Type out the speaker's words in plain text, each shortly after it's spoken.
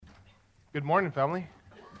Good morning, family.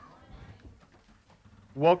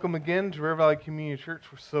 Welcome again to River Valley Community Church.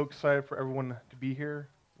 We're so excited for everyone to be here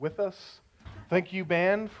with us. Thank you,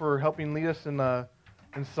 band, for helping lead us in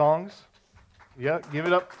songs. Yeah, give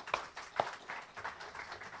it up.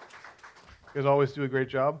 You guys always do a great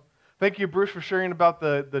job. Thank you, Bruce, for sharing about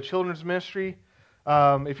the children's ministry.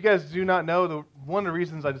 If you guys do not know, one of the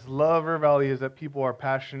reasons I just love River Valley is that people are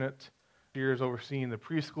passionate. Here is overseeing the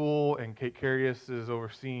preschool, and Kate Carius is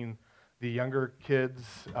overseeing the younger kids'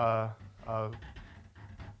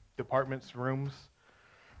 departments, rooms,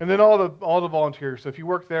 and then all the volunteers. So if you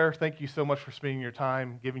work there, thank you so much for spending your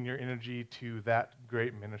time, giving your energy to that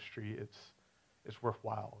great ministry. It's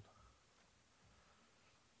worthwhile.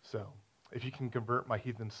 So if you can convert my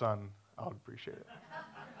heathen son, I would appreciate it.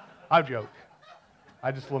 I joke.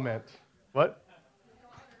 I just lament. What?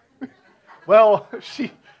 Well,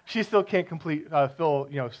 she still can't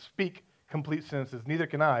speak complete sentences. Neither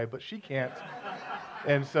can I, but she can't.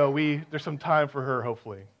 And so there's some time for her,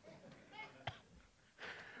 hopefully.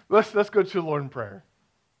 Let's go to the Lord in prayer.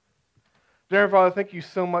 Dear Father, thank you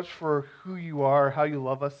so much for who you are, how you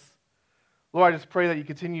love us. Lord, I just pray that you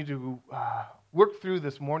continue to work through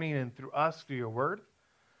this morning and through us, through your word.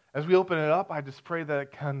 As we open it up, I just pray that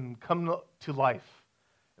it can come to life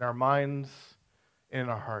in our minds and in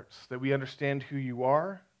our hearts, that we understand who you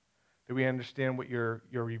are, that we understand what you're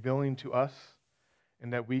revealing to us,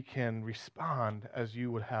 and that we can respond as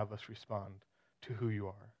you would have us respond to who you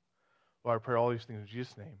are. Lord, I pray all these things in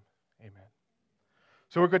Jesus' name. Amen.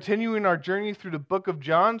 So we're continuing our journey through the book of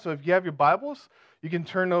John. So if you have your Bibles, you can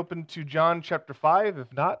turn open to John chapter 5.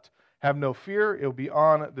 If not, have no fear. It'll be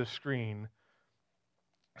on the screen.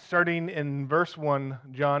 Starting in verse 1,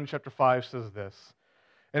 John chapter 5 says this.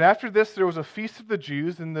 And after this, there was a feast of the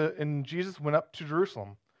Jews, and Jesus went up to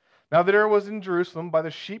Jerusalem. Now there was in Jerusalem by the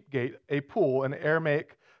sheep gate a pool in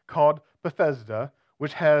Aramaic called Bethesda,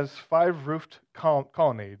 which has 5 roofed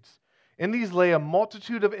colonnades. In these lay a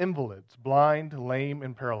multitude of invalids, blind, lame,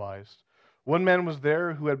 and paralyzed. One man was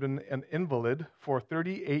there who had been an invalid for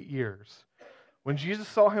 38 years. When Jesus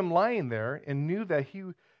saw him lying there and knew that he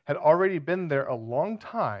had already been there a long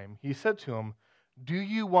time, he said to him, "Do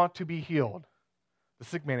you want to be healed?" The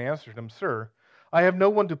sick man answered him, "Sir, I have no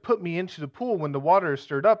one to put me into the pool when the water is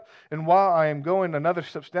stirred up, and while I am going, another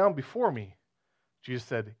steps down before me." Jesus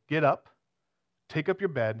said, "Get up, take up your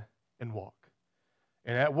bed, and walk."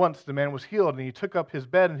 And at once the man was healed, and he took up his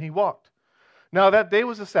bed and he walked. Now that day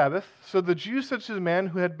was the Sabbath, so the Jews said to the man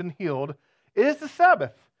who had been healed, "It is the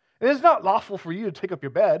Sabbath, and it is not lawful for you to take up your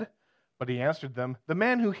bed." But he answered them, "The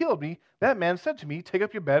man who healed me, that man said to me, 'Take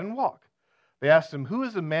up your bed and walk.'" They asked him, "Who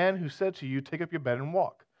is the man who said to you, 'Take up your bed and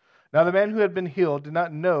walk'?" Now the man who had been healed did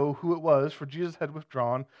not know who it was, for Jesus had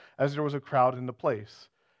withdrawn, as there was a crowd in the place.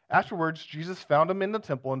 Afterwards Jesus found him in the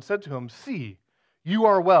temple and said to him, "See, you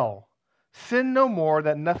are well. Sin no more,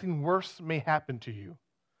 that nothing worse may happen to you."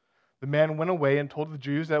 The man went away and told the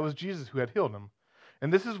Jews that it was Jesus who had healed him.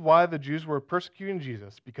 And this is why the Jews were persecuting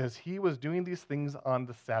Jesus, because he was doing these things on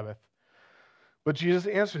the Sabbath. But Jesus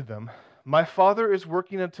answered them, "My Father is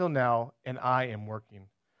working until now, and I am working."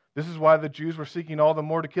 This is why the Jews were seeking all the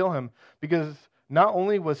more to kill him, because not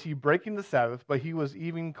only was he breaking the Sabbath, but he was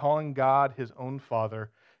even calling God his own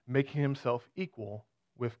Father, making himself equal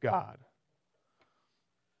with God.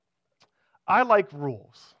 I like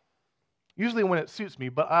rules. Usually when it suits me,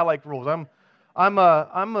 but I like rules. I'm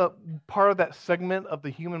a part of that segment of the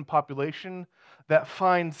human population that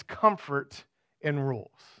finds comfort in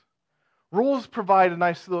rules. Rules provide a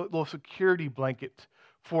nice little security blanket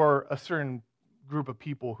for a certain group of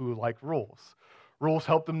people who like rules. Rules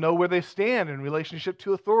help them know where they stand in relationship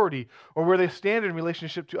to authority or where they stand in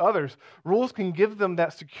relationship to others. Rules can give them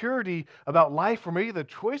that security about life or maybe the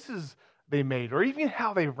choices they made or even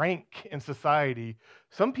how they rank in society.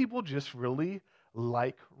 Some people just really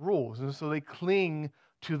like rules, and so they cling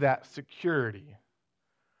to that security.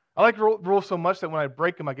 I like rules so much that when I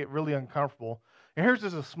break them, I get really uncomfortable. And here's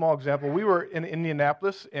just a small example. We were in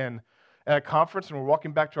Indianapolis at a conference, and we're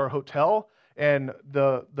walking back to our hotel, and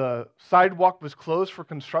the sidewalk was closed for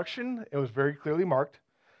construction. It was very clearly marked.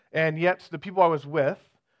 And yet the people I was with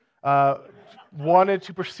wanted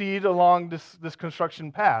to proceed along this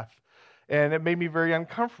construction path. And it made me very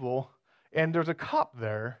uncomfortable. And there's a cop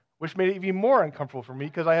there, which made it even more uncomfortable for me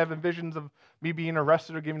because I have visions of me being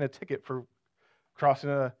arrested or given a ticket for crossing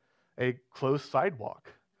a closed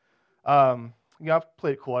sidewalk. I've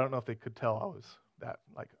played it cool. I don't know if they could tell I was that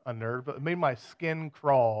a nerd, but it made my skin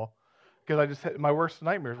crawl because I just had, my worst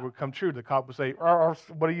nightmares would come true. The cop would say,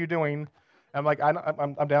 "What are you doing?" I'm like, I'm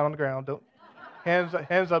down on the ground. Don't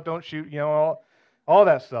hands up, don't shoot. All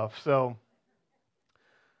that stuff. So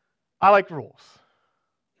I like rules.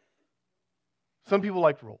 Some people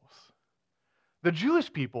like rules. The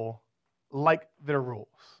Jewish people like their rules.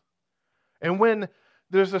 And when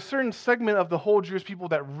there's a certain segment of the whole Jewish people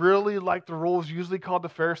that really like the rules, usually called the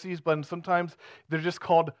Pharisees, but sometimes they're just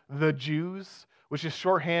called the Jews, which is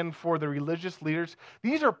shorthand for the religious leaders.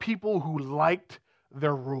 These are people who liked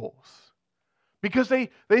their rules because they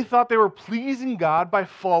thought they were pleasing God by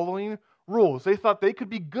following rules. They thought they could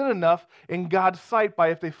be good enough in God's sight by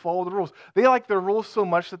if they followed the rules. They liked their rules so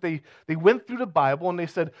much that they went through the Bible and they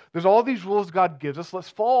said, there's all these rules God gives us. Let's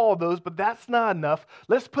follow all those, but that's not enough.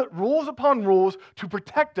 Let's put rules upon rules to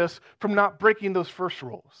protect us from not breaking those first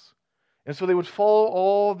rules. And so they would follow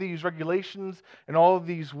all these regulations and all of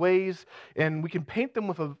these ways, and we can paint them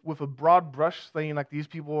with a broad brush, saying like these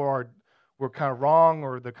people were kind of wrong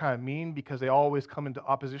or they're kind of mean because they always come into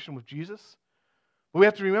opposition with Jesus. But we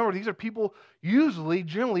have to remember these are people usually,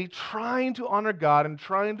 generally, trying to honor God and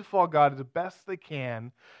trying to follow God the best they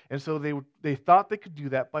can. And so they thought they could do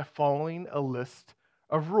that by following a list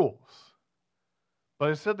of rules. But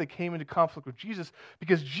instead they came into conflict with Jesus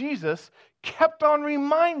because Jesus kept on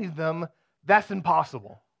reminding them that's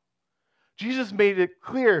impossible. Jesus made it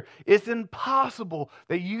clear it's impossible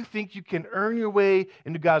that you think you can earn your way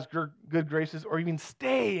into God's good graces or even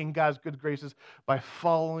stay in God's good graces by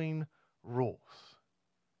following rules.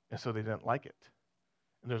 And so they didn't like it.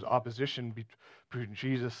 And there's opposition between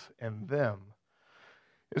Jesus and them.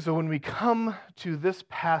 And so when we come to this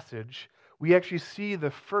passage, we actually see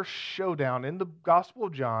the first showdown in the Gospel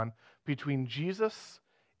of John between Jesus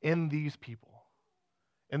and these people,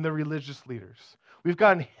 and the religious leaders. We've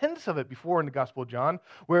gotten hints of it before in the Gospel of John,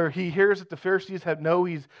 where he hears that the Pharisees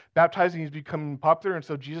he's baptizing, he's becoming popular, and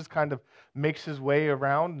so Jesus kind of makes his way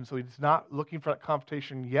around, and so he's not looking for that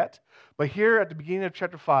confrontation yet. But here at the beginning of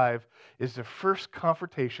chapter 5 is the first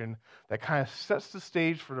confrontation that kind of sets the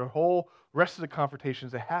stage for the whole rest of the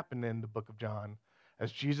confrontations that happen in the book of John,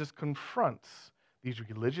 as Jesus confronts these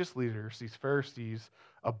religious leaders, these Pharisees,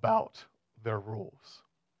 about their rules.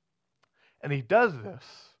 And he does this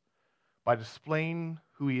by displaying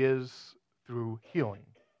who he is through healing.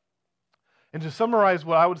 And to summarize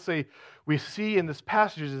what I would say we see in this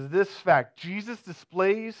passage is this fact: Jesus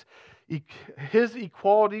displays his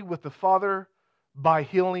equality with the Father by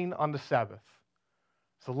healing on the Sabbath.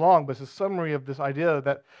 It's long, but it's a summary of this idea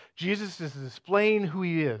that Jesus is displaying who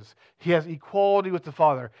he is. He has equality with the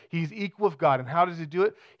Father. He's equal with God. And how does he do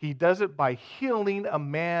it? He does it by healing a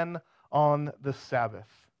man on the Sabbath.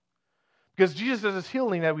 Because Jesus does this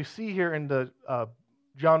healing that we see here in the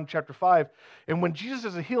John chapter 5. And when Jesus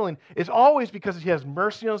does a healing, it's always because he has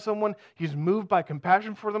mercy on someone. He's moved by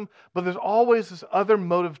compassion for them. But there's always this other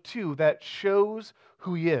motive too that shows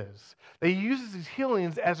who he is. That he uses these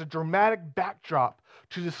healings as a dramatic backdrop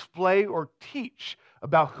to display or teach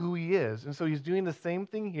about who he is. And so he's doing the same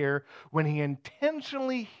thing here when he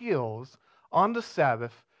intentionally heals on the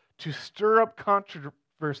Sabbath to stir up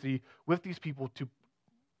controversy with these people to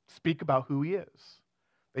speak about who he is,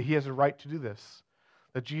 that he has a right to do this,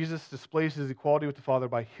 that Jesus displays his equality with the Father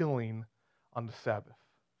by healing on the Sabbath.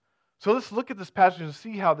 So let's look at this passage and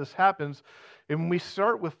see how this happens. And we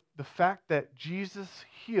start with the fact that Jesus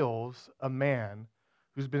heals a man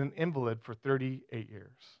who's been an invalid for 38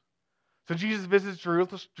 years. So Jesus visits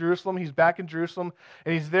Jerusalem. He's back in Jerusalem,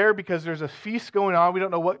 and he's there because there's a feast going on. We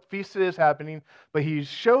don't know what feast it is happening, but he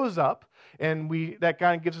shows up, and that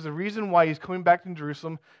kind of gives us a reason why he's coming back to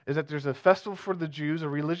Jerusalem, is that there's a festival for the Jews, a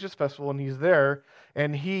religious festival, and he's there,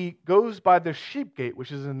 and he goes by the sheep gate,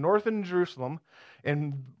 which is in northern Jerusalem,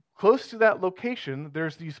 and close to that location,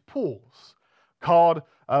 there's these pools called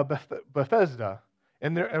Bethesda.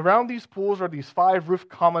 And around these pools are these 5 roof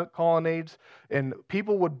colonnades, and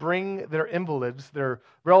people would bring their invalids, their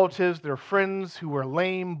relatives, their friends who were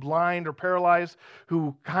lame, blind, or paralyzed,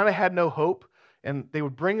 who kind of had no hope, and they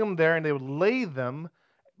would bring them there and they would lay them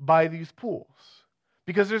by these pools.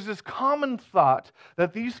 Because there's this common thought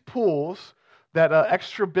that these pools that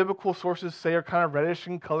extra biblical sources say are kind of reddish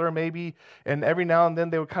in color maybe, and every now and then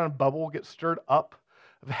they would kind of bubble, get stirred up,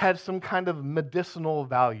 had some kind of medicinal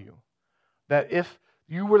value. That if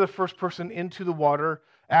you were the first person into the water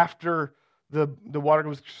after the water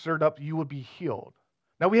was stirred up, you would be healed.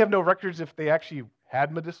 Now, we have no records if they actually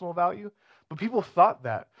had medicinal value, but people thought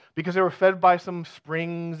that because they were fed by some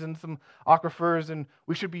springs and some aquifers, and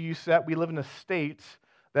we should be used to that. We live in a state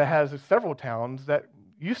that has several towns that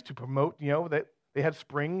used to promote, that they had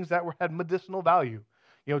springs that had medicinal value.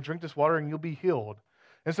 Drink this water and you'll be healed.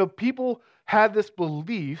 And so people had this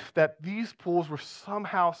belief that these pools were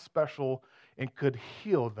somehow special and could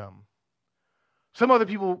heal them. Some other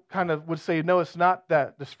people kind of would say, no, it's not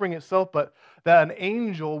that the spring itself, but that an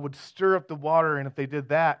angel would stir up the water, and if they did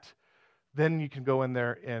that, then you can go in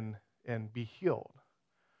there and be healed.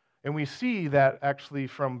 And we see that actually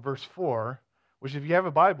from verse 4, which if you have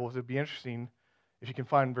a Bible, it would be interesting if you can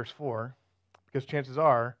find verse 4, because chances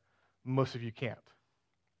are most of you can't.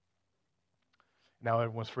 Now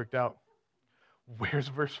everyone's freaked out. Where's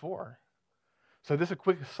verse 4? So this is a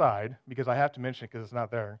quick aside, because I have to mention it because it's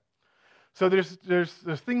not there. So there's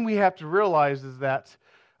this thing we have to realize is that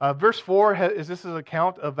verse 4 is this an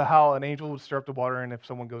account of how an angel would stir up the water, and if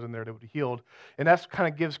someone goes in there, they would be healed. And that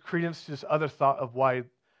kind of gives credence to this other thought of why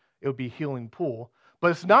it would be a healing pool.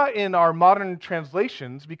 But it's not in our modern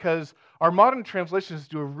translations, because our modern translations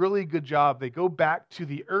do a really good job. They go back to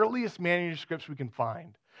the earliest manuscripts we can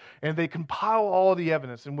find, and they compile all the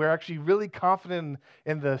evidence. And we're actually really confident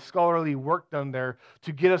in the scholarly work done there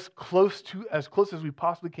to get us as close as we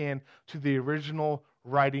possibly can to the original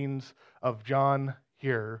writings of John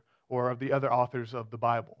here or of the other authors of the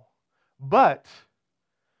Bible. But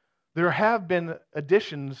there have been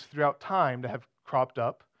additions throughout time that have cropped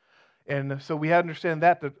up. And so we have to understand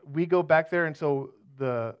that we go back there, and so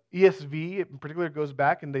the ESV in particular goes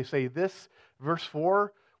back and they say this verse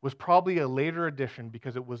 4 was probably a later addition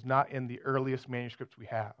because it was not in the earliest manuscripts we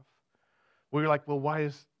have. We were like, well, why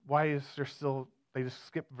is there still, they just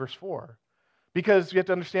skipped verse 4? Because you have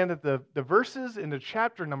to understand that the verses in the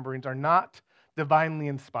chapter numberings are not divinely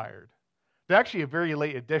inspired. They're actually a very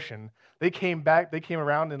late addition. They came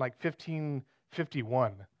around in like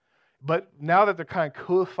 1551. But now that they're kind of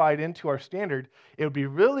codified into our standard, it would be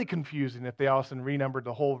really confusing if they all of a sudden renumbered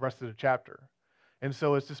the whole rest of the chapter. And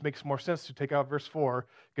so it just makes more sense to take out verse 4,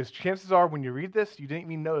 because chances are when you read this, you didn't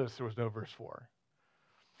even notice there was no verse 4.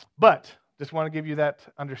 But just want to give you that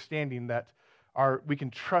understanding that we can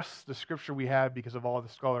trust the scripture we have because of all the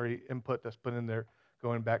scholarly input that's put in there,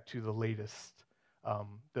 going back to the latest,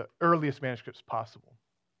 the earliest manuscripts possible.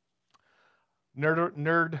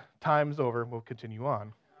 Nerd time's over. We'll continue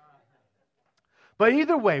on. But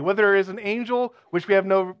either way, whether it is an angel, which we have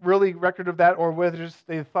no really record of that, or whether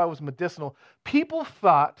they thought it was medicinal, people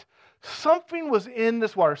thought something was in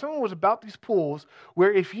this water. Something was about these pools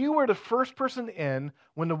where if you were the first person in,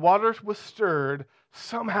 when the water was stirred,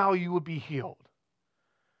 somehow you would be healed.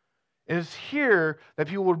 It is here that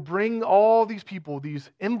people would bring all these people,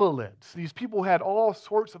 these invalids, these people who had all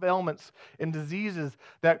sorts of ailments and diseases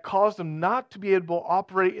that caused them not to be able to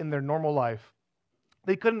operate in their normal life.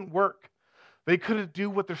 They couldn't work. They couldn't do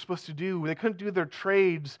what they're supposed to do. They couldn't do their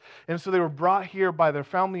trades. And so they were brought here by their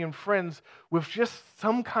family and friends with just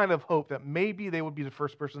some kind of hope that maybe they would be the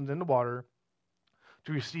first persons in the water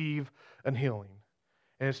to receive a healing.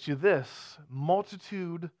 And it's to this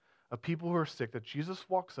multitude of people who are sick that Jesus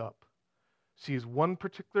walks up, sees one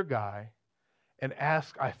particular guy, and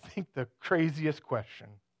asks, I think, the craziest question.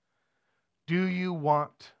 Do you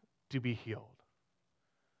want to be healed?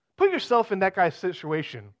 Put yourself in that guy's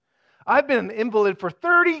situation. I've been an invalid for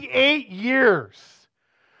 38 years.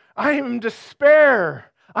 I am in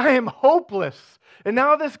despair. I am hopeless. And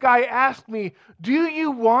now this guy asked me, do you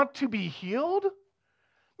want to be healed?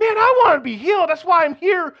 Man, I want to be healed. That's why I'm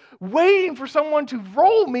here waiting for someone to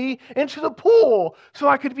roll me into the pool so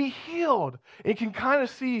I could be healed. And you can kind of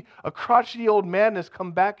see a crotchety old madness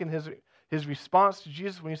come back in his response to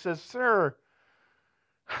Jesus when he says, Sir,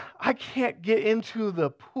 I can't get into the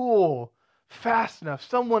pool fast enough.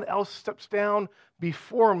 Someone else steps down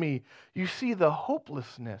before me. You see the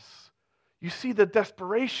hopelessness. You see the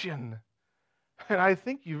desperation. And I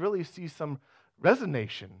think you really see some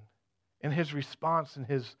resonation in his response and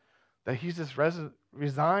that he's just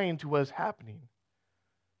resigned to what's happening.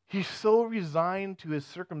 He's so resigned to his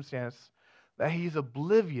circumstance that he's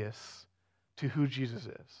oblivious to who Jesus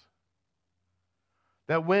is.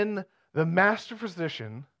 That when the master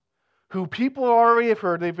physician, who people already have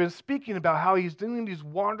heard, they've been speaking about how he's doing these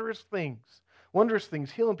wondrous things,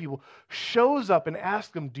 healing people, shows up and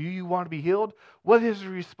asks them, do you want to be healed? What is his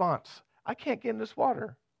response? I can't get in this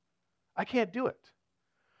water. I can't do it.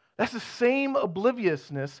 That's the same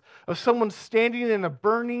obliviousness of someone standing in a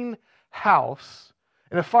burning house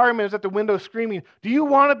and a fireman is at the window screaming, do you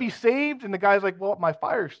want to be saved? And the guy's like, well, my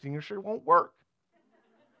fire extinguisher won't work.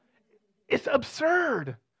 It's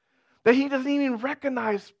absurd that he doesn't even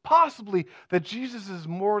recognize possibly that Jesus is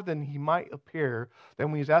more than he might appear.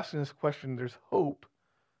 Then when he's asking this question, there's hope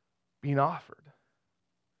being offered.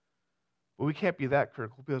 But we can't be that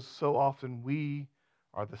critical because so often we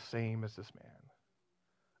are the same as this man,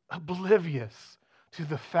 oblivious to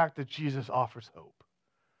the fact that Jesus offers hope.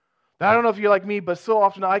 Now, I don't know if you're like me, but so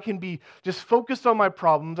often I can be just focused on my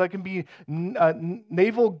problems. I can be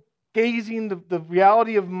navel gazing the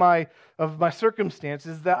reality of my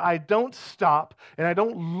circumstances, that I don't stop and I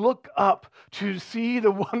don't look up to see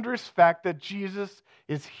the wondrous fact that Jesus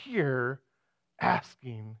is here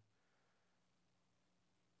asking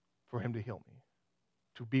for him to heal me,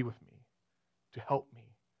 to be with me, to help me,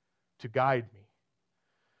 to guide me.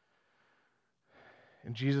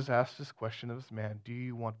 And Jesus asked this question of this man, do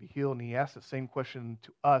you want to be healed? And he asked the same question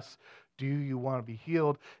to us, do you want to be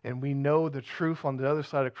healed? And we know the truth on the other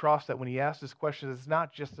side of the cross, that when he asked this question, it's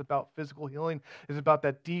not just about physical healing. It's about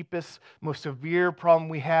that deepest, most severe problem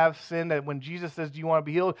we have, sin, that when Jesus says, do you want to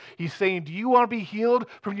be healed? He's saying, do you want to be healed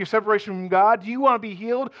from your separation from God? Do you want to be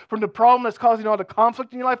healed from the problem that's causing all the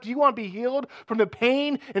conflict in your life? Do you want to be healed from the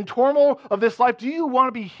pain and turmoil of this life? Do you want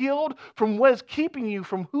to be healed from what is keeping you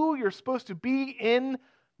from who you're supposed to be in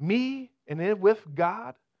me and with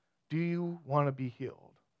God? Do you want to be healed?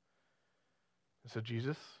 And so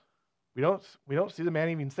Jesus, we don't see the man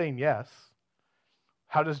even saying yes.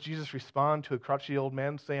 How does Jesus respond to a crotchety old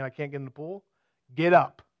man saying, I can't get in the pool? Get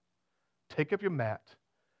up, take up your mat,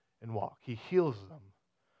 and walk. He heals them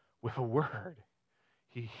with a word.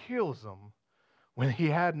 He heals them when he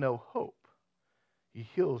had no hope. He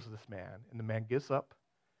heals this man, and the man gets up,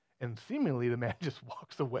 and seemingly the man just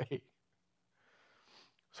walks away.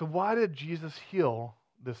 So why did Jesus heal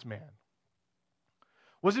this man?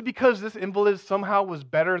 Was it because this invalid somehow was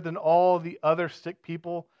better than all the other sick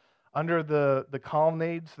people under the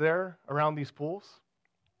colonnades there around these pools?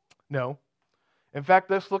 No. In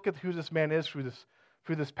fact, let's look at who this man is through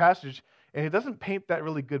this passage, and it doesn't paint that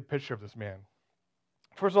really good picture of this man.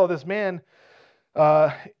 First of all, this man,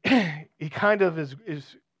 he kind of is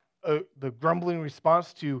the grumbling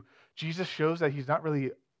response to Jesus shows that he's not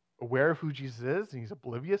really aware of who Jesus is, and he's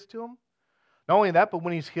oblivious to him. Not only that, but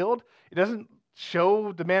when he's healed, it doesn't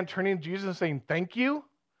show the man turning to Jesus and saying, thank you,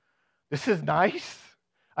 this is nice,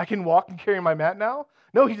 I can walk and carry my mat now.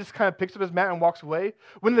 No, he just kind of picks up his mat and walks away.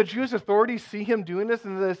 When the Jewish authorities see him doing this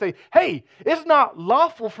and they say, hey, it's not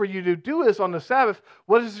lawful for you to do this on the Sabbath,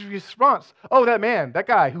 what is his response? Oh, that man, that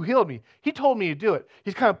guy who healed me, he told me to do it.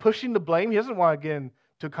 He's kind of pushing the blame. He doesn't want to get into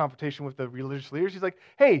a confrontation with the religious leaders. He's like,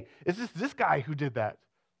 hey, is this guy who did that?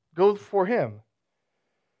 Go for him.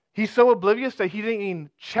 He's so oblivious that he didn't even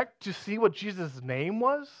check to see what Jesus' name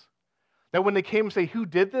was. That when they came and say, who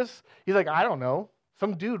did this? He's like, I don't know.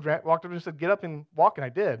 Some dude walked up and said, get up and walk, and I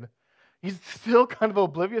did. He's still kind of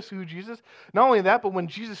oblivious to who Jesus is. Not only that, but when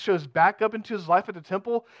Jesus shows back up into his life at the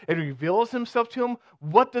temple and reveals himself to him,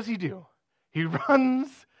 what does he do? He runs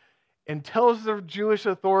and tells the Jewish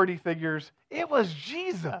authority figures, it was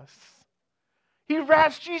Jesus. He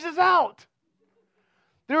rats Jesus out.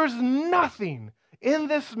 There is nothing in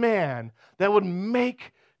this man that would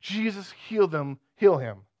make Jesus heal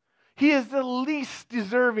him. He is the least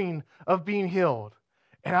deserving of being healed.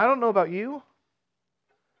 And I don't know about you,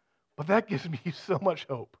 but that gives me so much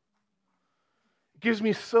hope. It gives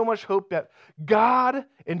me so much hope that God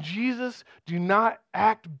and Jesus do not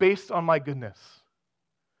act based on my goodness.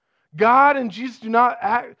 God and Jesus do not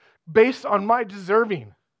act based on my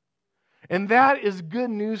deserving. And that is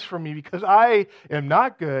good news for me because I am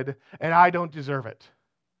not good and I don't deserve it.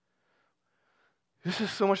 This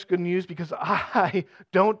is so much good news because I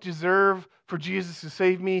don't deserve for Jesus to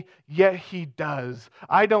save me, yet he does.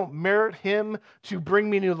 I don't merit him to bring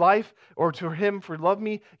me new life or to him for love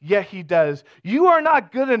me, yet he does. You are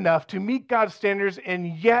not good enough to meet God's standards,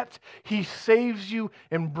 and yet he saves you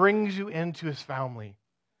and brings you into his family.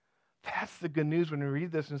 That's the good news when we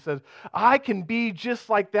read this and it says, I can be just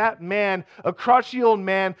like that man, a crotchety old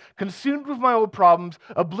man, consumed with my old problems,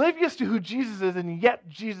 oblivious to who Jesus is, and yet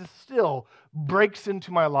Jesus still breaks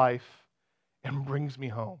into my life and brings me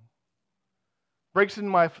home. Breaks into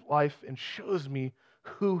my life and shows me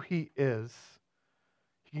who he is.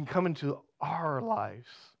 He can come into our lives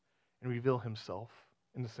and reveal himself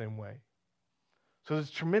in the same way. So there's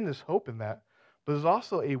tremendous hope in that. But there's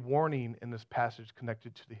also a warning in this passage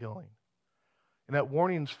connected to the healing. And that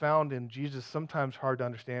warning is found in Jesus, sometimes hard to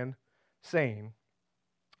understand, saying,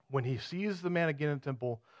 when he sees the man again in the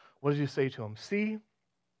temple, what does he say to him?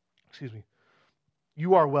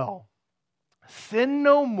 You are well. Sin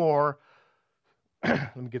no more.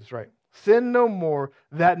 Let me get this right. Sin no more,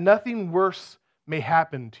 that nothing worse may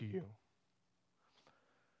happen to you.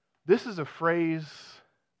 This is a phrase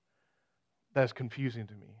that is confusing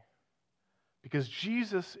to me. Because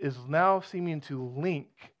Jesus is now seeming to link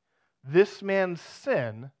this man's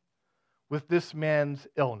sin with this man's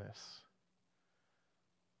illness.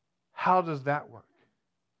 How does that work?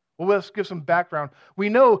 Well, let's give some background. We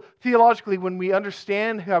know theologically when we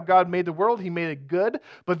understand how God made the world, He made it good,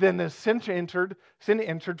 but then the sin entered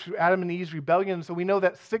through Adam and Eve's rebellion. And so we know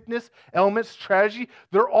that sickness, ailments, tragedy,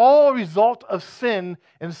 they're all a result of sin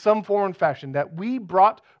in some form and fashion, that we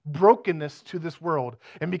brought brokenness to this world.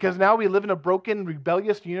 And because now we live in a broken,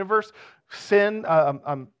 rebellious universe, sin,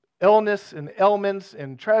 illness and ailments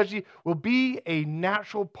and tragedy will be a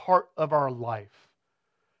natural part of our life.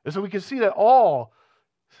 And so we can see that all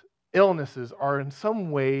illnesses are in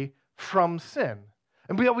some way from sin.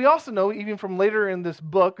 And we also know, even from later in this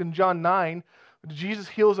book, in John 9, Jesus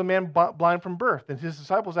heals a man blind from birth. And his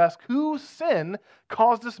disciples ask, whose sin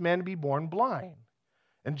caused this man to be born blind?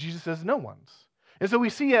 And Jesus says, no one's. And so we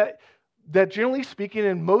see that generally speaking,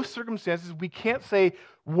 in most circumstances, we can't say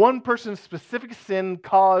one person's specific sin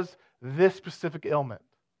caused this specific ailment.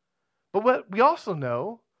 But what we also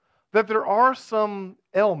know that there are some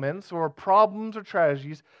ailments or problems or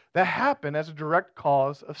tragedies that happen as a direct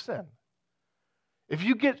cause of sin. If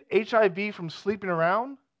you get HIV from sleeping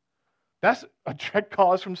around, that's a direct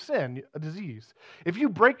cause from sin, a disease. If you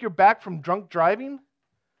break your back from drunk driving,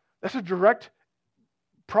 that's a direct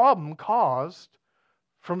problem caused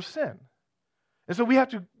from sin. And so we have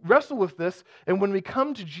to wrestle with this, and when we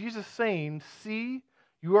come to Jesus saying, see,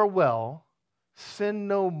 you are well, sin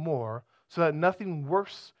no more, so that nothing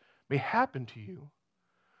worse may happen to you,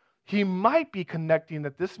 he might be connecting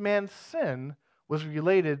that this man's sin was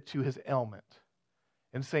related to his ailment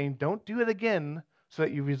and saying, don't do it again so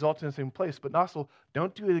that you result in the same place, but also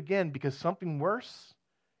don't do it again because something worse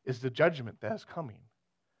is the judgment that is coming.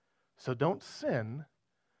 So don't sin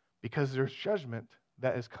because there's judgment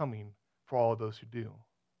that is coming for all of those who do.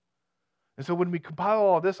 And so when we compile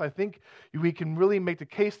all this, I think we can really make the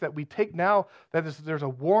case that we take now that there's a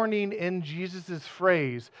warning in Jesus'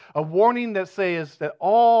 phrase, a warning that says that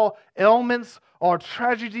all ailments, all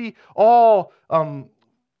tragedy, all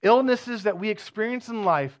illnesses that we experience in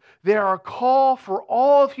life, they are a call for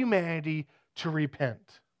all of humanity to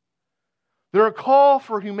repent. They're a call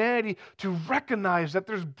for humanity to recognize that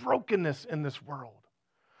there's brokenness in this world.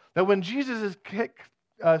 That when Jesus is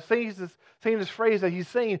saying this phrase, that he's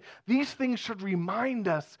saying these things should remind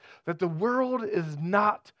us that the world is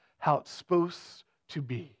not how it's supposed to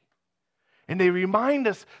be. And they remind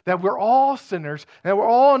us that we're all sinners and that we're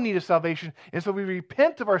all in need of salvation. And so we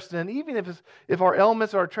repent of our sin, even if our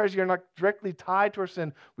ailments or our tragedy are not directly tied to our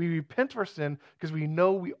sin. We repent of our sin because we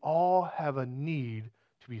know we all have a need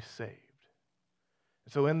to be saved.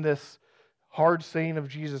 And so in this hard saying of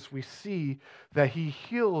Jesus, we see that he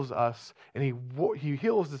heals us, and he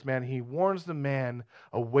heals this man, and he warns the man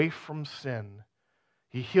away from sin.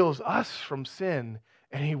 He heals us from sin,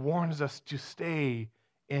 and he warns us to stay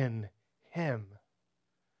in him.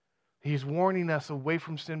 He's warning us away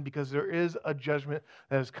from sin because there is a judgment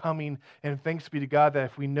that is coming, and thanks be to God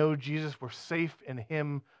that if we know Jesus, we're safe in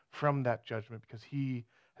him from that judgment because he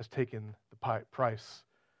has taken the price,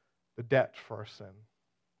 the debt for our sin.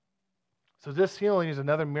 So this healing is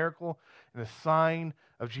another miracle and a sign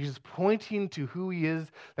of Jesus pointing to who he is,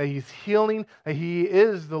 that he's healing, that he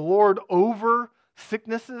is the Lord over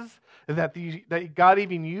sicknesses, and that God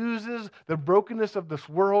even uses the brokenness of this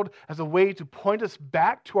world as a way to point us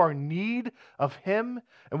back to our need of him.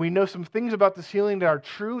 And we know some things about this healing that are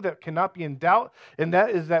true, that cannot be in doubt, and that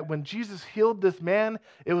is that when Jesus healed this man,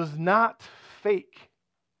 it was not fake.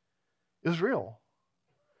 It was real.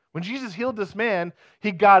 When Jesus healed this man,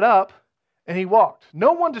 he got up and he walked.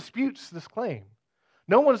 No one disputes this claim.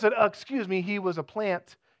 No one said, excuse me, he was a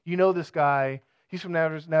plant. You know this guy. He's from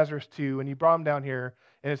Nazareth too, and you brought him down here,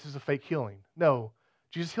 and it's just a fake healing. No,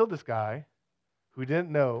 Jesus healed this guy who didn't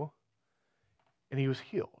know, and he was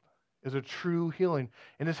healed. It was a true healing.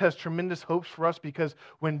 And this has tremendous hopes for us because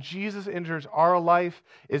when Jesus enters our life,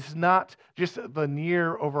 it's not just a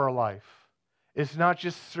veneer over our life. It's not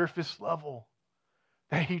just surface level.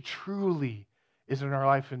 That he truly is in our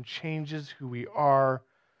life and changes who we are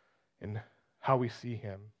and how we see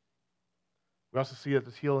him. We also see that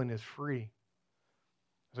this healing is free.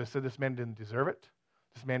 As I said, this man didn't deserve it.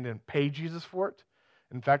 This man didn't pay Jesus for it.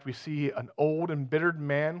 In fact, we see an old, embittered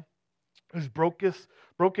man who's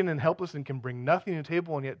broken and helpless and can bring nothing to the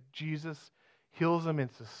table, and yet Jesus heals him.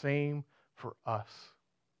 It's the same for us.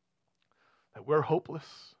 That we're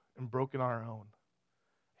hopeless and broken on our own.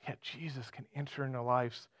 Yet Jesus can enter into our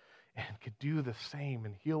lives and could do the same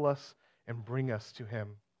and heal us and bring us to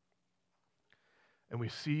him. And we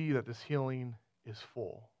see that this healing is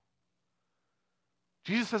full.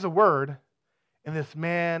 Jesus says a word, and this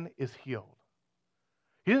man is healed.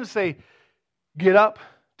 He didn't say, get up,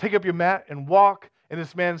 take up your mat, and walk, And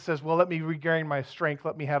this man says, well, let me regain my strength.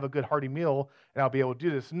 Let me have a good hearty meal, and I'll be able to do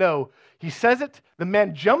this. No, he says it. The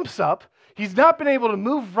man jumps up. He's not been able to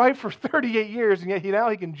move right for 38 years, and yet now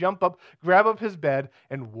he can jump up, grab up his bed,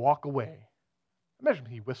 and walk away. Imagine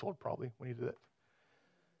he whistled probably when he did it.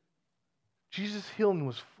 Jesus' healing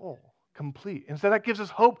was full, complete. And so that gives us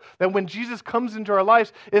hope that when Jesus comes into our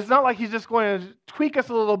lives, it's not like he's just going to tweak us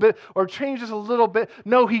a little bit or change us a little bit.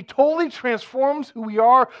 No, he totally transforms who we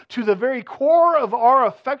are to the very core of our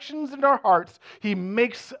affections and our hearts. He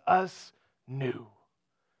makes us new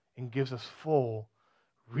and gives us full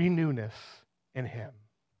renewness in him.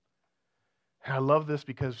 And I love this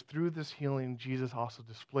because through this healing, Jesus also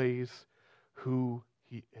displays who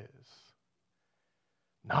he is.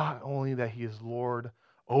 Not only that he is Lord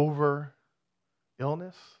over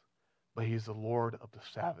illness, but he's the Lord of the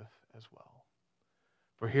Sabbath as well.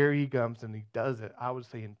 For here he comes and he does it, I would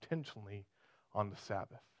say intentionally, on the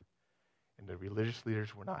Sabbath. And the religious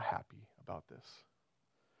leaders were not happy about this.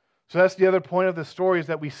 So that's the other point of the story, is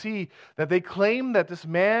that we see that they claim that this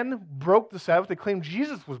man broke the Sabbath. They claim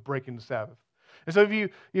Jesus was breaking the Sabbath. And so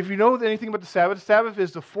if you know anything about the Sabbath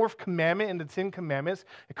is the fourth commandment in the 10 Commandments,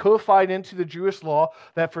 codified into the Jewish law,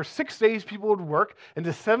 that for 6 days people would work, and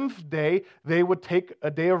the seventh day they would take a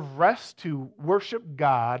day of rest to worship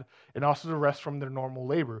God and also to rest from their normal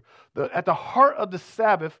labor. At the heart of the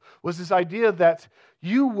Sabbath was this idea that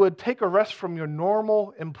you would take a rest from your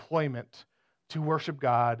normal employment to worship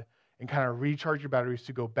God and kind of recharge your batteries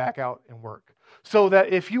to go back out and work. So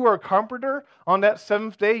that if you are a carpenter, on that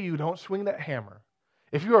seventh day, you don't swing that hammer.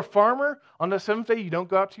 If you're a farmer, on that seventh day, you don't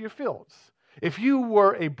go out to your fields. If you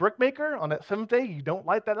were a brickmaker, on that seventh day, you don't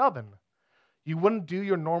light that oven. You wouldn't do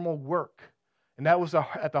your normal work. And that was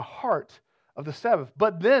at the heart of the Sabbath.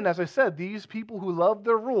 But then, as I said, these people who loved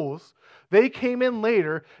their rules, they came in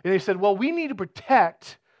later and they said, well, we need to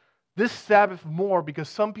protect this Sabbath more because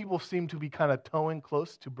some people seem to be kind of towing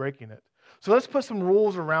close to breaking it. So let's put some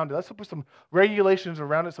rules around it. Let's put some regulations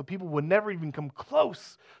around it so people would never even come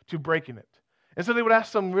close to breaking it. And so they would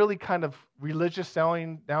ask some really kind of religious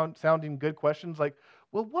sounding good questions like,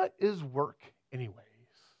 well, what is work anyways?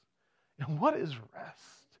 And what is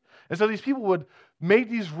rest? And so these people would make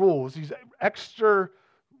these rules, these extra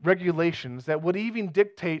regulations that would even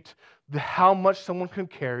dictate how much someone could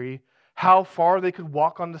carry, how far they could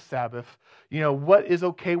walk on the Sabbath, what is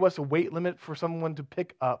okay, what's a weight limit for someone to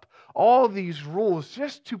pick up. All of these rules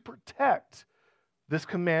just to protect this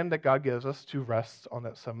command that God gives us to rest on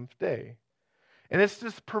that seventh day. And it's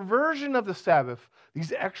this perversion of the Sabbath,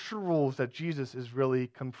 these extra rules, that Jesus is really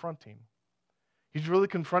confronting. He's really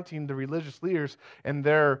confronting the religious leaders and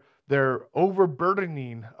their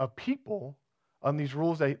overburdening of people on these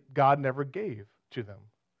rules that God never gave to them.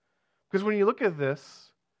 Because when you look at this,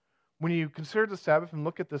 when you consider the Sabbath and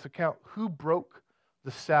look at this account, who broke the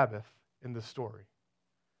Sabbath in this story?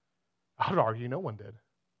 I would argue no one did.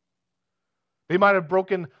 They might have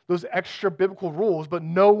broken those extra biblical rules, but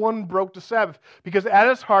no one broke the Sabbath. Because at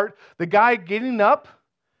his heart, the guy getting up,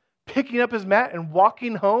 picking up his mat, and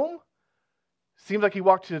walking home, seems like he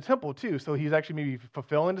walked to the temple too. So he's actually maybe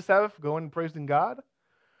fulfilling the Sabbath, going and praising God.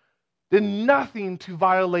 Did nothing to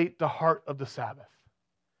violate the heart of the Sabbath.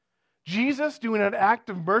 Jesus doing an act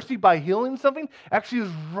of mercy by healing something actually is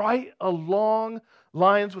right along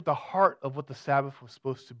lines with the heart of what the Sabbath was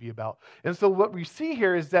supposed to be about. And so what we see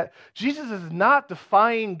here is that Jesus is not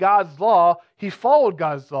defying God's law. He followed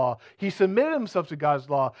God's law. He submitted himself to God's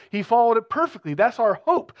law. He followed it perfectly. That's our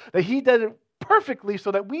hope, that he did it perfectly so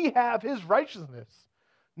that we have his righteousness.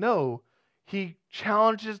 No, he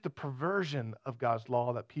challenges the perversion of God's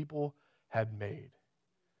law that people had made.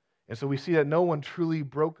 And so we see that no one truly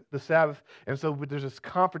broke the Sabbath. And so there's this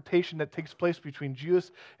confrontation that takes place between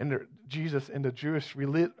Jesus and the Jewish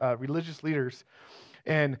religious leaders.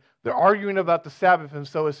 And they're arguing about the Sabbath. And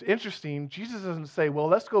so it's interesting. Jesus doesn't say, well,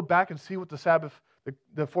 let's go back and see what the Sabbath,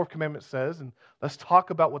 the fourth commandment says, and let's talk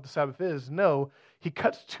about what the Sabbath is. No, he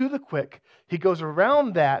cuts to the quick. He goes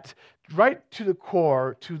around that right to the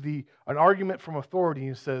core, to an argument from authority,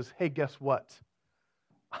 and says, hey, guess what?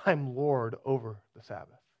 I'm Lord over the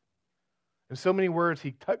Sabbath. In so many words,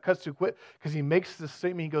 he cuts to quit because he makes this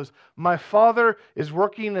statement. He goes, my Father is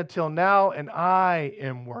working until now, and I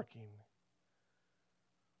am working.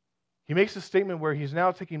 He makes a statement where he's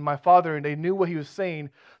now taking my Father, and they knew what he was saying,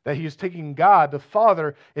 that he was taking God, the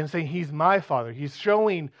Father, and saying he's my Father. He's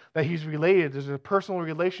showing that he's related. There's a personal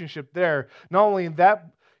relationship there. Not only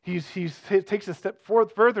that, he takes a step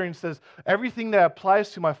further and says, everything that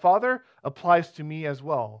applies to my Father applies to me as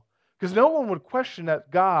well. Because no one would question that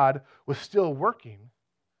God was still working.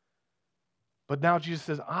 But now Jesus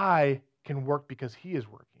says, I can work because he is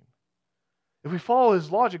working. If we follow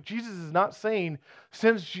his logic, Jesus is not saying,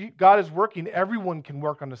 since God is working, everyone can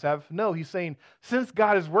work on the Sabbath. No, he's saying, since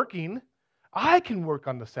God is working, I can work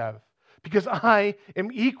on the Sabbath because I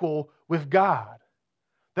am equal with God,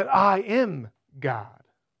 that I am God.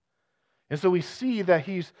 And so we see that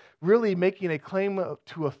he's really making a claim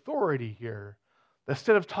to authority here.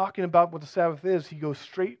 Instead of talking about what the Sabbath is, he goes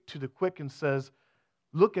straight to the quick and says,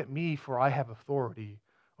 look at me, for I have authority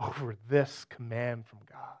over this command from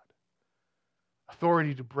God.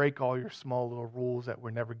 Authority to break all your small little rules that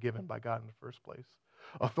were never given by God in the first place.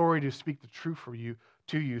 Authority to speak the truth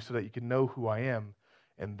to you so that you can know who I am.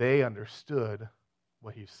 And they understood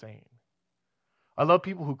what he's saying. I love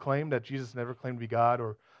people who claim that Jesus never claimed to be God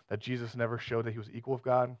or that Jesus never showed that he was equal with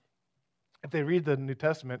God. If they read the New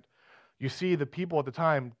Testament, you see the people at the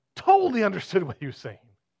time totally understood what he was saying.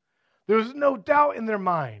 There was no doubt in their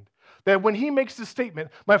mind that when he makes this statement,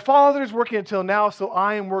 my Father is working until now, so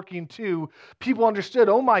I am working too, people understood,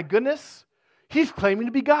 oh my goodness, he's claiming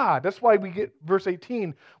to be God. That's why we get verse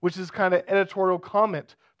 18, which is kind of editorial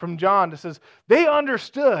comment from John that says, they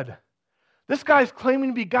understood, this guy's claiming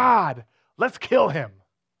to be God, let's kill him.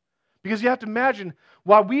 Because you have to imagine,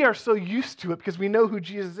 while we are so used to it, because we know who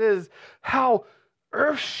Jesus is, how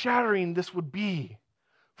earth-shattering this would be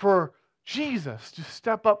for Jesus to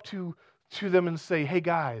step up to them and say, hey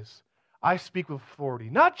guys, I speak with authority.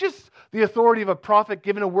 Not just the authority of a prophet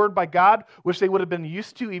given a word by God, which they would have been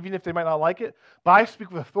used to, even if they might not like it, but I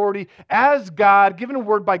speak with authority as God, given a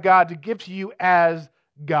word by God to give to you as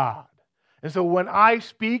God. And so when I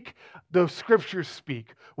speak, the scriptures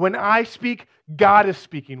speak. When I speak, God is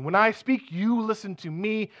speaking. When I speak, you listen to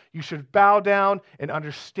me. You should bow down and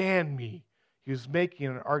understand me. He was making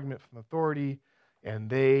an argument from authority, and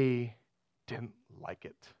they didn't like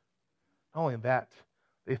it. Not only that,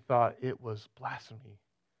 they thought it was blasphemy.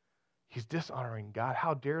 He's dishonoring God.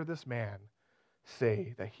 How dare this man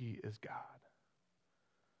say that he is God?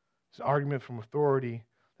 It's an argument from authority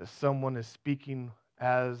that someone is speaking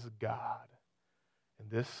as God. And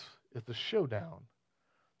this is the showdown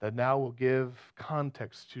that now will give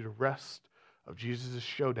context to the rest of Jesus'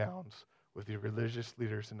 showdowns with the religious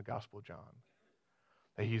leaders in the Gospel of John.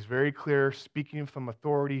 That he's very clear, speaking from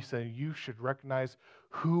authority, saying, you should recognize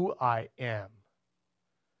who I am.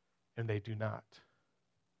 And they do not.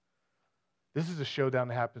 This is a showdown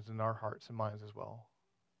that happens in our hearts and minds as well.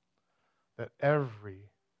 That every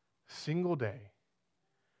single day,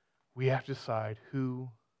 we have to decide who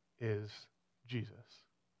is Jesus.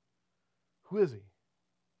 Who is he?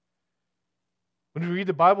 When we read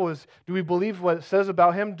the Bible, do we believe what it says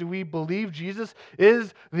about him? Do we believe Jesus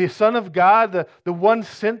is the Son of God, the one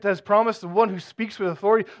sent as promised, the one who speaks with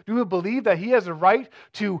authority? Do we believe that he has a right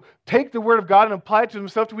to take the word of God and apply it to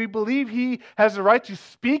himself? Do we believe he has the right to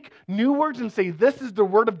speak new words and say, this is the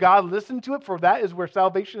word of God, listen to it, for that is where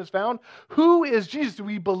salvation is found? Who is Jesus? Do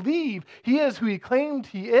we believe he is who he claimed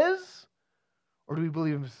he is? Or do we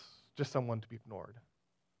believe him as just someone to be ignored?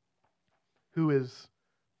 Who is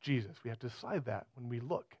Jesus? We have to decide that when we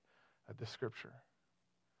look at the scripture.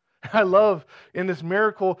 I love in this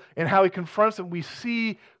miracle and how he confronts them, we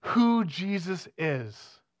see who Jesus is.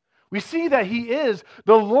 We see that he is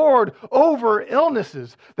the Lord over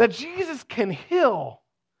illnesses, that Jesus can heal.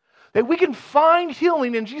 That we can find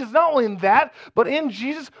healing in Jesus. Not only in that, but in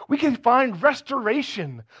Jesus, we can find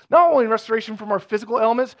restoration. Not only restoration from our physical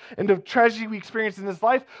ailments and the tragedy we experience in this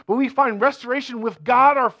life, but we find restoration with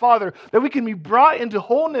God our Father. That we can be brought into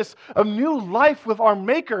wholeness of new life with our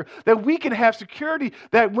Maker. That we can have security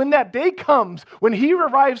that when that day comes, when he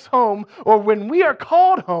arrives home, or when we are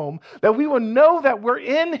called home, that we will know that we're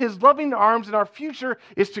in his loving arms and our future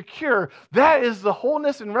is secure. That is the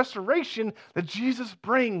wholeness and restoration that Jesus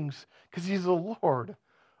brings. Because he's the Lord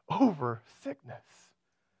over sickness.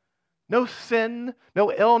 No sin,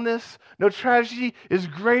 no illness, no tragedy is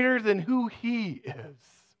greater than who he is.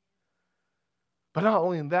 But not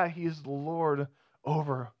only in that, he is the Lord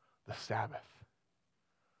over the Sabbath.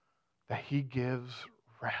 That he gives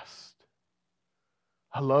rest.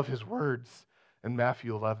 I love his words in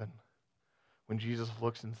Matthew 11. When Jesus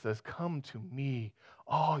looks and says, come to me,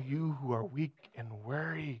 all you who are weak and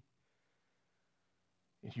weary,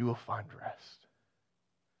 and you will find rest.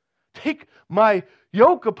 Take my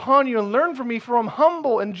yoke upon you and learn from me, for I'm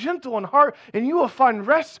humble and gentle in heart, and you will find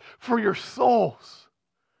rest for your souls.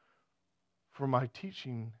 For my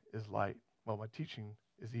teaching is light. Well, my teaching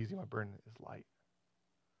is easy, my burden is light.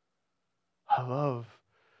 I love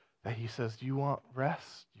that he says, do you want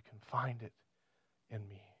rest? You can find it in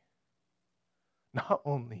me. Not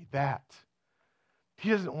only that,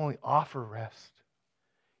 he doesn't only offer rest,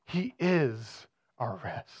 he is our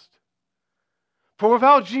rest. For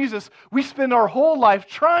without Jesus, we spend our whole life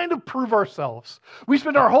trying to prove ourselves. We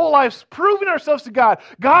spend our whole lives proving ourselves to God.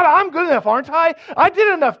 God, I'm good enough, aren't I? I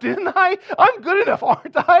did enough, didn't I? I'm good enough,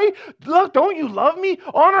 aren't I? Look, don't you love me?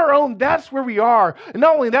 On our own, that's where we are. And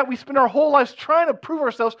not only that, we spend our whole lives trying to prove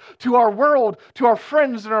ourselves to our world, to our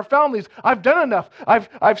friends and our families. I've done enough.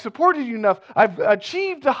 I've supported you enough. I've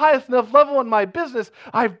achieved the highest enough level in my business.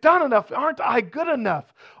 I've done enough. Aren't I good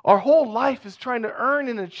enough? Our whole life is trying to earn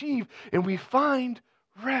and achieve, and we find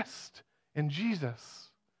rest in Jesus.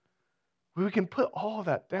 We can put all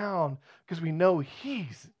that down because we know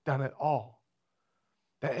He's done it all.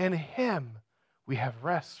 That in Him we have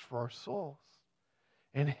rest for our souls.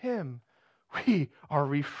 In Him we are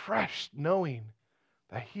refreshed knowing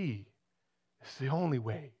that He is the only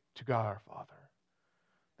way to God our Father.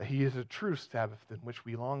 That He is a true Sabbath in which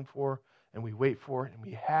we long for and we wait for and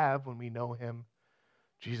we have when we know Him.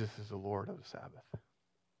 Jesus is the Lord of the Sabbath.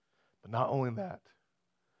 But not only that,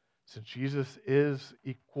 since Jesus is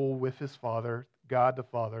equal with His Father, God the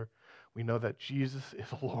Father, we know that Jesus is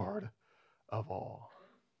Lord of all.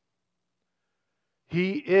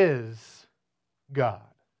 He is God.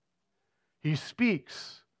 He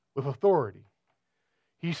speaks with authority.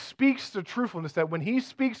 He speaks the truthfulness that when He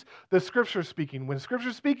speaks, the Scripture is speaking. When Scripture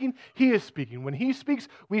is speaking, He is speaking. When He speaks,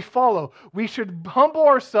 we follow. We should humble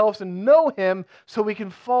ourselves and know Him so we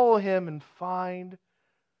can follow Him and find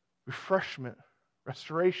refreshment,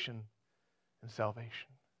 restoration, and salvation.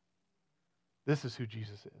 This is who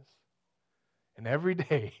Jesus is. And every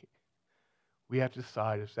day, we have to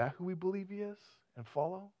decide, is that who we believe He is and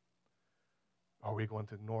follow? Or are we going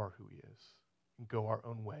to ignore who He is and go our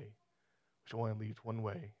own way, which only leads one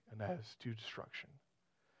way, and that is to destruction?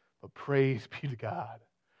 But praise be to God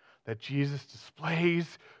that Jesus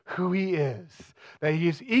displays who He is, that He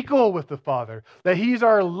is equal with the Father, that He's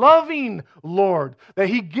our loving Lord, that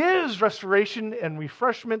He gives restoration and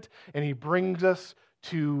refreshment, and He brings us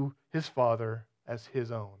to His Father as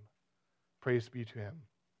His own. Praise be to Him.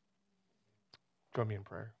 Join me in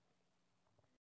prayer.